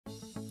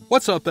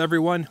What's up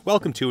everyone,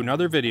 welcome to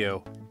another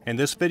video. In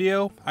this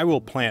video, I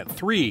will plant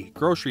 3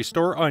 grocery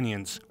store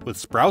onions with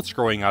sprouts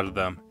growing out of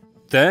them.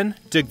 Then,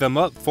 dig them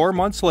up 4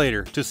 months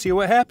later to see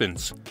what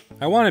happens.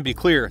 I want to be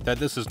clear that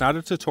this is not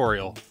a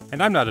tutorial,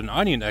 and I'm not an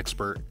onion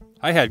expert.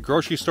 I had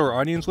grocery store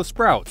onions with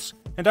sprouts,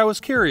 and I was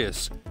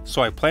curious,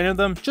 so I planted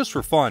them just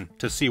for fun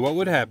to see what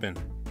would happen.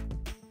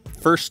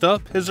 First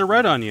up is a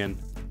red onion.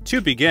 To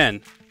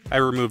begin, I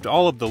removed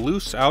all of the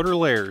loose outer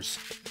layers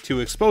to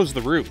expose the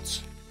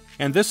roots.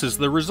 And this is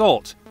the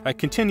result. I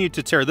continued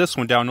to tear this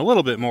one down a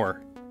little bit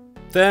more.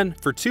 Then,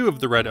 for 2 of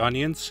the red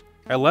onions,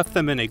 I left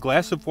them in a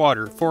glass of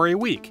water for a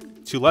week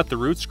to let the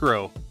roots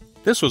grow.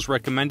 This was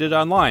recommended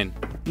online.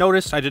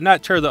 Notice I did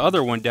not tear the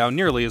other one down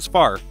nearly as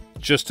far,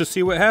 just to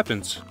see what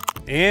happens.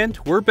 And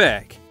we're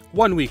back.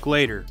 1 week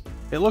later.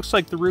 It looks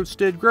like the roots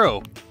did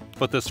grow,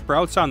 but the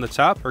sprouts on the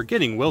top are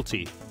getting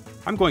wilty.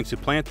 I'm going to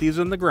plant these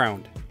in the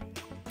ground.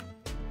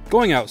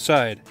 Going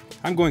outside,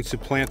 I'm going to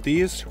plant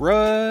these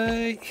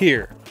right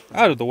here,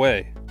 out of the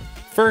way.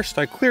 First,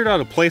 I cleared out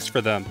a place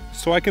for them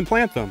so I can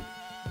plant them.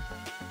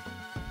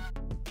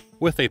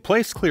 With a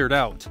place cleared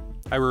out,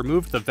 I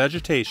removed the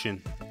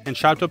vegetation and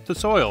chopped up the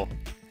soil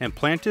and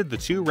planted the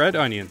 2 red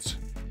onions.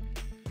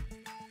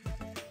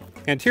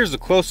 And here's a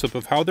close-up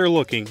of how they're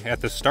looking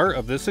at the start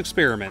of this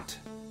experiment.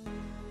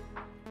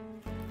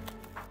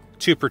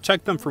 To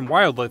protect them from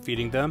wildlife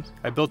eating them,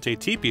 I built a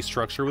teepee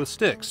structure with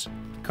sticks,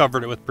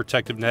 covered it with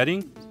protective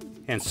netting,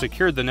 and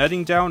secured the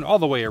netting down all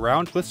the way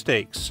around with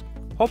stakes.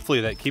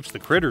 Hopefully that keeps the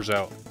critters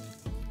out.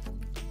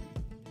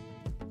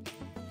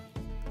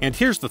 And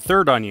here's the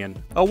third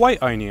onion, a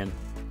white onion.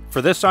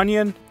 For this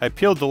onion, I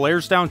peeled the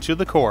layers down to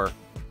the core.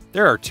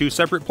 There are 2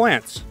 separate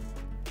plants.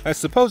 I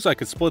suppose I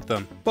could split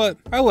them, but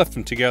I left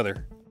them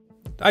together.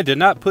 I did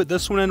not put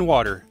this one in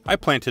water. I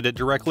planted it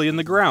directly in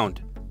the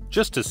ground,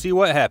 just to see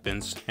what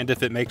happens and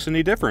if it makes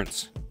any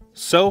difference.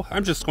 So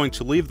I'm just going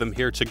to leave them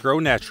here to grow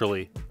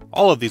naturally.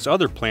 All of these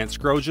other plants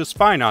grow just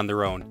fine on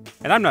their own,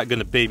 and I'm not going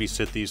to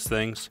babysit these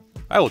things.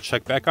 I will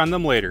check back on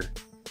them later.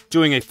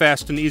 Doing a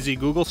fast and easy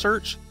Google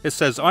search, it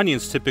says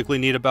onions typically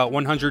need about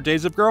 100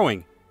 days of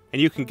growing,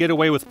 and you can get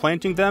away with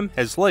planting them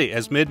as late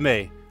as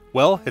mid-May.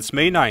 Well, it's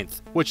May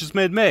 9th, which is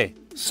mid-May.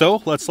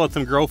 So let's let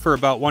them grow for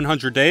about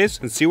 100 days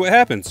and see what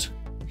happens.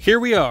 Here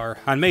we are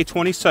on May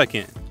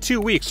 22nd, 2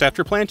 weeks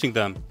after planting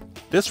them.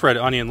 This red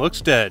onion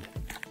looks dead.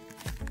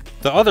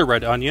 The other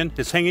red onion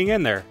is hanging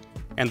in there,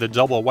 and the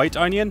double white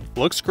onion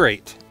looks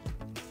great.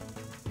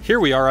 Here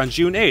we are on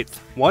June 8th,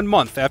 1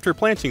 month after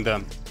planting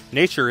them.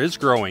 Nature is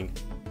growing.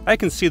 I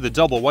can see the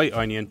double white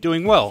onion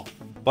doing well,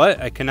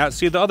 but I cannot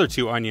see the other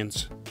 2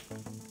 onions.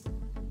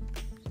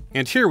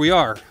 And here we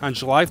are on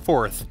July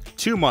 4th,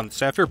 2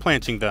 months after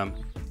planting them.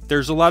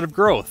 There's a lot of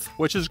growth,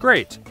 which is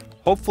great.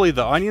 Hopefully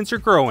the onions are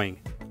growing,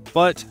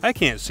 but I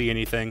can't see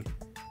anything.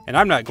 And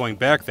I'm not going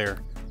back there,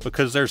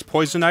 because there's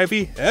poison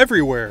ivy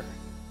everywhere.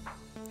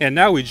 And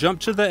now we jump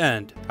to the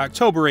end,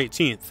 October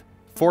 18th,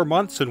 4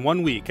 months and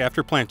 1 week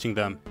after planting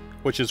them,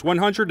 which is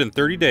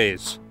 130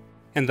 days.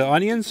 And the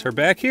onions are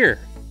back here.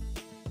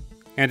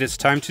 And it's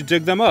time to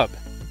dig them up.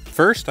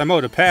 First, I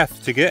mowed a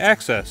path to get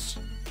access.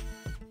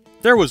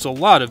 There was a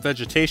lot of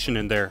vegetation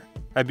in there.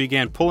 I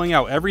began pulling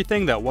out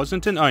everything that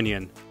wasn't an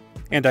onion.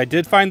 And I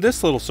did find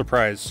this little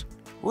surprise.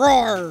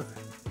 Roar!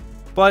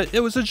 But it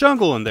was a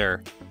jungle in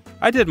there.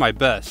 I did my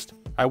best.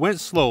 I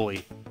went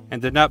slowly,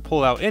 and did not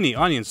pull out any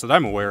onions that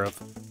I'm aware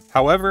of.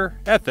 However,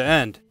 at the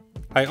end,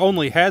 I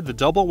only had the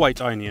double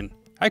white onion.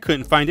 I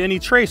couldn't find any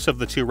trace of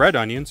the 2 red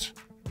onions.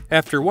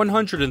 After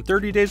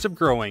 130 days of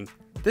growing,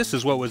 this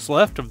is what was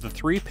left of the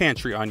 3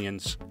 pantry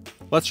onions.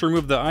 Let's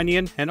remove the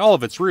onion and all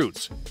of its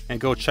roots, and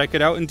go check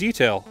it out in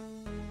detail.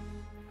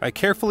 I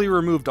carefully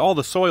removed all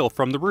the soil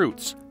from the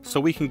roots, so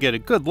we can get a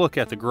good look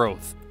at the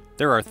growth.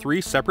 There are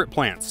 3 separate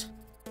plants.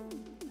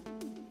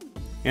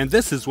 And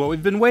this is what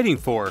we've been waiting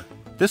for.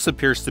 This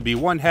appears to be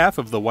 1/2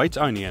 of the white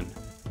onion.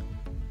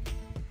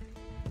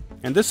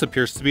 And this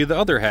appears to be the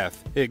other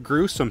half. It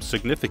grew some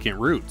significant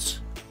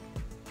roots.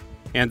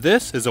 And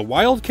this is a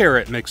wild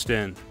carrot mixed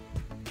in.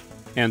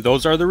 And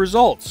those are the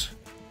results.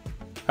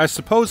 I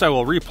suppose I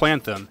will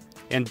replant them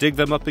and dig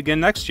them up again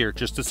next year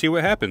just to see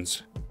what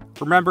happens.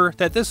 Remember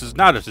that this is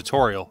not a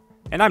tutorial,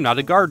 and I'm not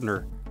a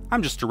gardener.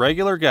 I'm just a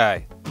regular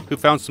guy who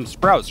found some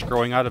sprouts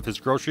growing out of his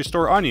grocery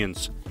store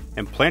onions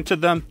and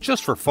planted them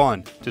just for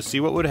fun to see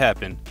what would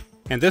happen.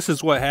 And this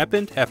is what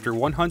happened after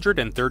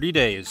 130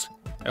 days.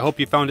 I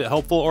hope you found it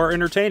helpful or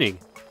entertaining.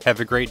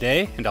 Have a great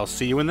day, and I'll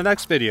see you in the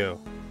next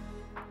video.